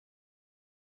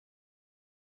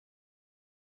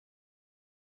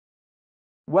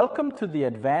Welcome to the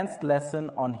advanced lesson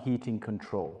on heating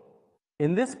control.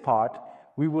 In this part,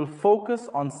 we will focus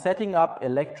on setting up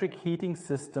electric heating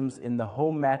systems in the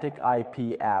Homematic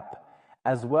IP app,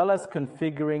 as well as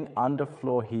configuring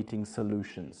underfloor heating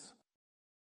solutions.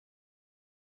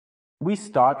 We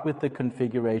start with the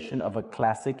configuration of a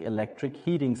classic electric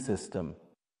heating system.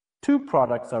 Two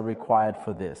products are required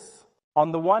for this.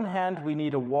 On the one hand, we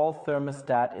need a wall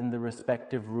thermostat in the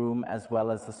respective room as well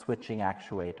as a switching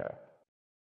actuator.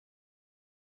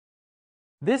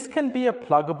 This can be a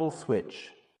pluggable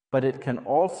switch, but it can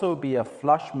also be a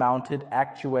flush-mounted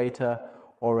actuator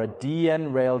or a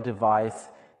DN rail device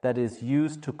that is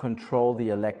used to control the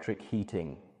electric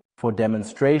heating. For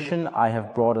demonstration, I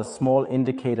have brought a small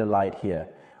indicator light here.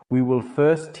 We will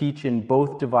first teach in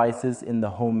both devices in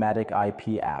the Homematic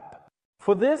IP app.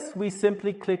 For this, we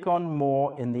simply click on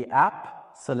More in the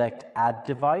app, select Add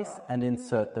Device, and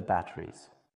insert the batteries.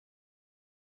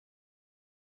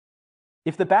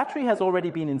 If the battery has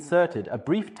already been inserted, a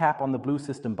brief tap on the blue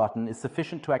system button is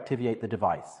sufficient to activate the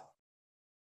device.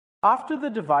 After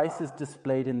the device is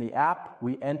displayed in the app,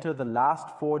 we enter the last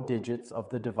 4 digits of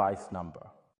the device number.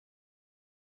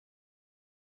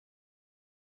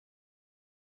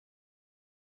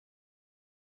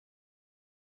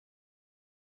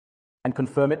 And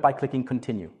confirm it by clicking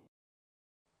Continue.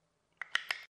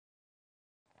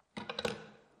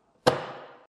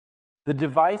 The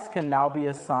device can now be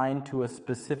assigned to a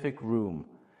specific room.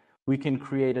 We can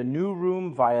create a new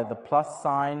room via the plus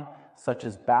sign, such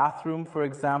as bathroom, for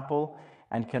example,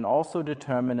 and can also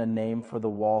determine a name for the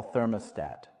wall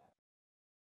thermostat.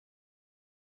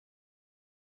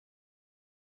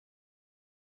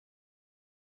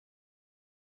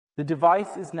 The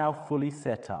device is now fully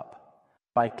set up.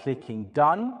 By clicking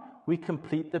Done, we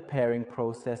complete the pairing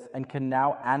process and can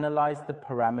now analyze the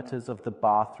parameters of the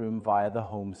bathroom via the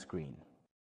home screen.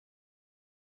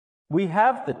 We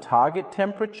have the target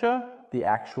temperature, the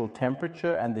actual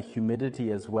temperature, and the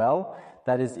humidity as well,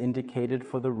 that is indicated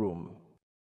for the room.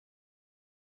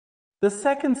 The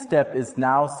second step is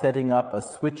now setting up a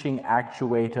switching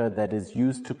actuator that is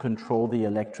used to control the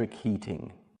electric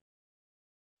heating.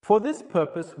 For this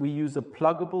purpose, we use a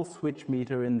pluggable switch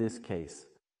meter in this case.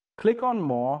 Click on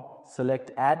More,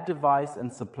 select Add Device,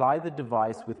 and supply the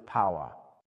device with power.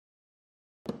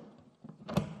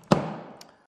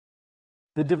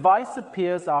 The device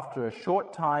appears after a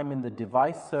short time in the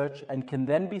device search and can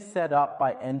then be set up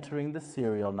by entering the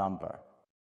serial number.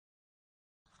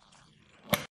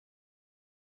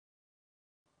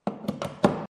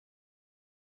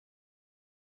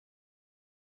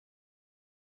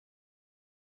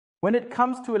 When it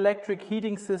comes to electric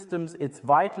heating systems, it's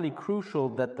vitally crucial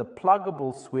that the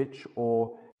pluggable switch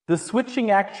or the switching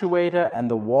actuator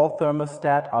and the wall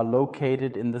thermostat are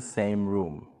located in the same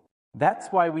room. That's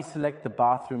why we select the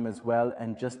bathroom as well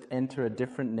and just enter a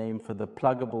different name for the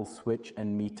pluggable switch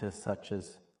and meter, such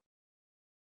as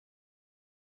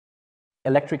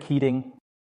electric heating,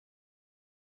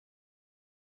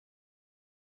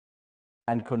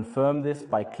 and confirm this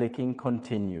by clicking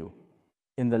Continue.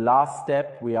 In the last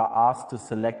step, we are asked to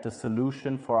select a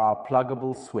solution for our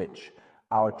pluggable switch,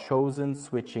 our chosen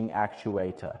switching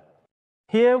actuator.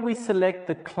 Here we select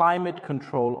the climate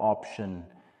control option.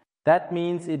 That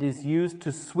means it is used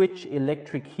to switch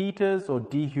electric heaters or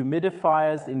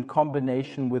dehumidifiers in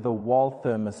combination with a wall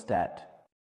thermostat.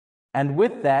 And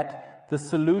with that, the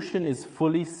solution is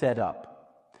fully set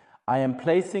up. I am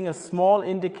placing a small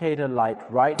indicator light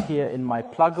right here in my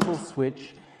pluggable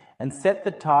switch and set the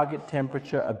target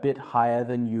temperature a bit higher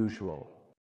than usual.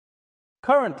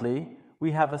 Currently,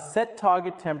 we have a set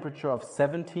target temperature of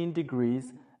 17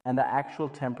 degrees and an actual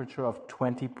temperature of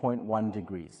 20.1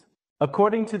 degrees.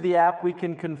 According to the app, we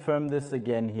can confirm this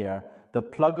again here. The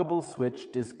pluggable switch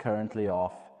is currently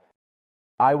off.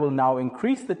 I will now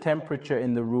increase the temperature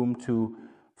in the room to,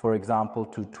 for example,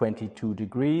 to 22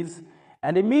 degrees,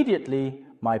 and immediately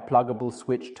my pluggable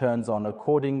switch turns on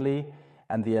accordingly,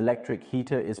 and the electric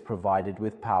heater is provided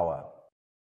with power.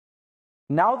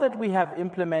 Now that we have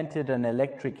implemented an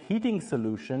electric heating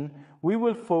solution, we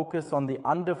will focus on the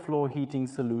underfloor heating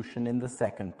solution in the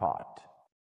second part.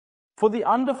 For the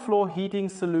underfloor heating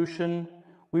solution,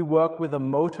 we work with a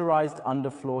motorized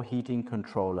underfloor heating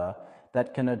controller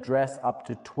that can address up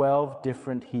to 12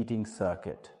 different heating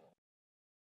circuits.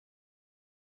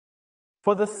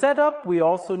 For the setup, we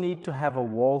also need to have a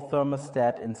wall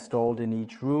thermostat installed in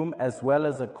each room, as well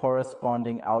as a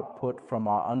corresponding output from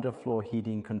our underfloor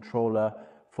heating controller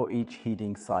for each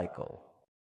heating cycle.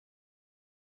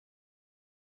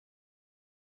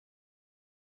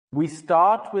 We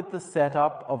start with the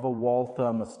setup of a wall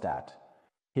thermostat.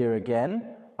 Here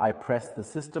again, I press the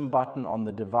system button on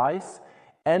the device,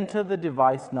 enter the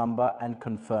device number and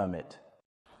confirm it.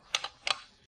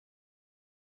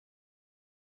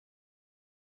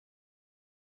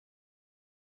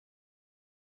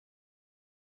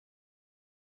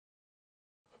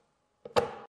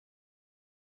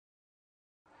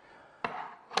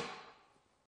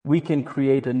 We can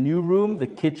create a new room, the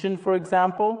kitchen for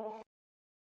example,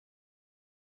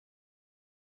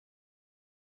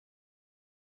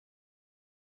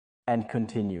 and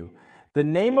continue. The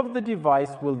name of the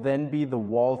device will then be the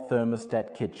wall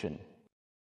thermostat kitchen.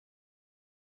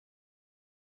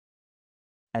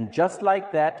 And just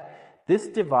like that, this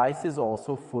device is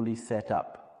also fully set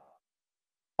up.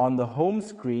 On the home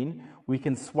screen, we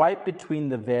can swipe between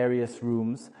the various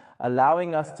rooms,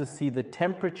 allowing us to see the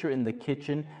temperature in the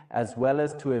kitchen as well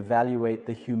as to evaluate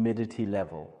the humidity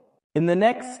level. In the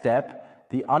next step,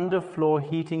 the underfloor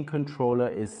heating controller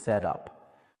is set up.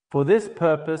 For this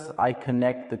purpose, I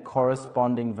connect the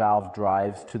corresponding valve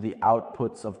drives to the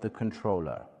outputs of the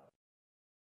controller.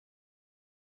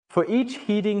 For each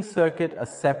heating circuit, a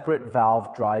separate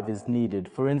valve drive is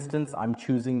needed. For instance, I'm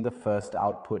choosing the first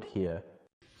output here.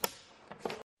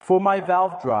 For my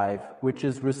valve drive, which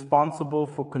is responsible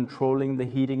for controlling the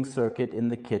heating circuit in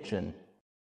the kitchen.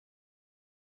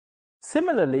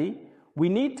 Similarly, we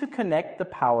need to connect the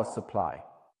power supply.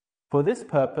 For this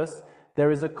purpose,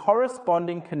 there is a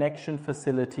corresponding connection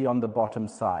facility on the bottom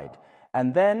side.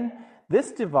 And then,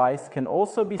 this device can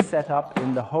also be set up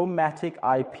in the Homematic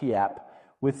IP app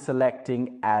with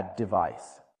selecting Add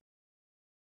Device.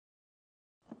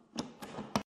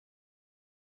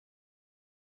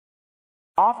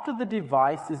 After the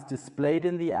device is displayed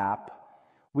in the app,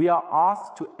 we are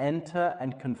asked to enter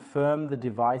and confirm the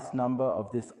device number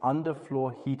of this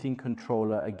underfloor heating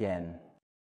controller again.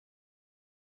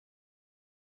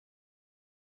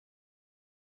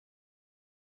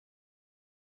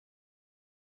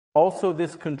 Also,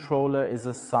 this controller is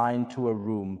assigned to a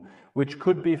room, which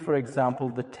could be, for example,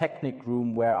 the technic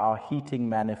room where our heating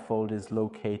manifold is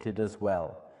located as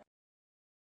well.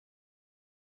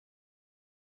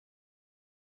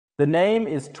 The name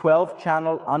is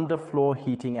 12-channel underfloor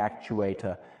heating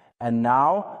actuator, and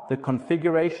now the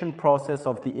configuration process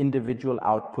of the individual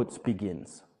outputs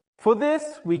begins. For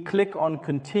this, we click on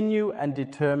Continue and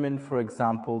determine, for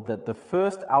example, that the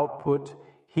first output,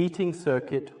 heating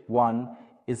circuit 1,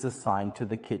 is assigned to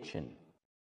the kitchen.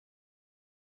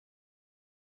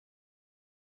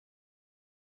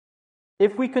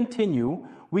 If we continue,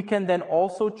 we can then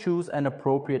also choose an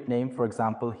appropriate name, for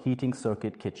example, heating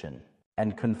circuit kitchen,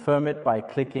 and confirm it by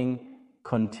clicking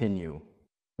Continue.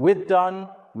 With done,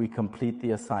 we complete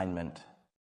the assignment.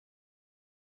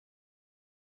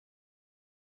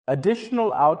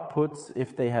 Additional outputs,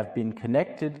 if they have been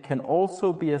connected, can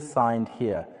also be assigned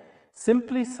here.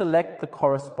 Simply select the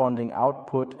corresponding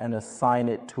output and assign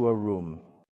it to a room.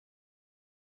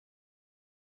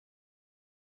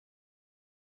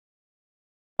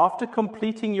 After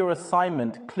completing your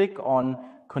assignment, click on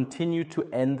Continue to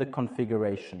end the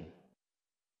configuration.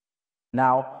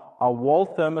 Now, our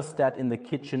wall thermostat in the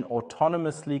kitchen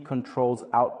autonomously controls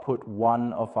output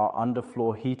 1 of our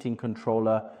underfloor heating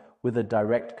controller with a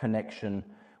direct connection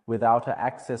without an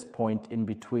access point in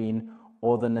between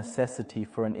or the necessity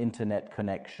for an internet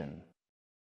connection.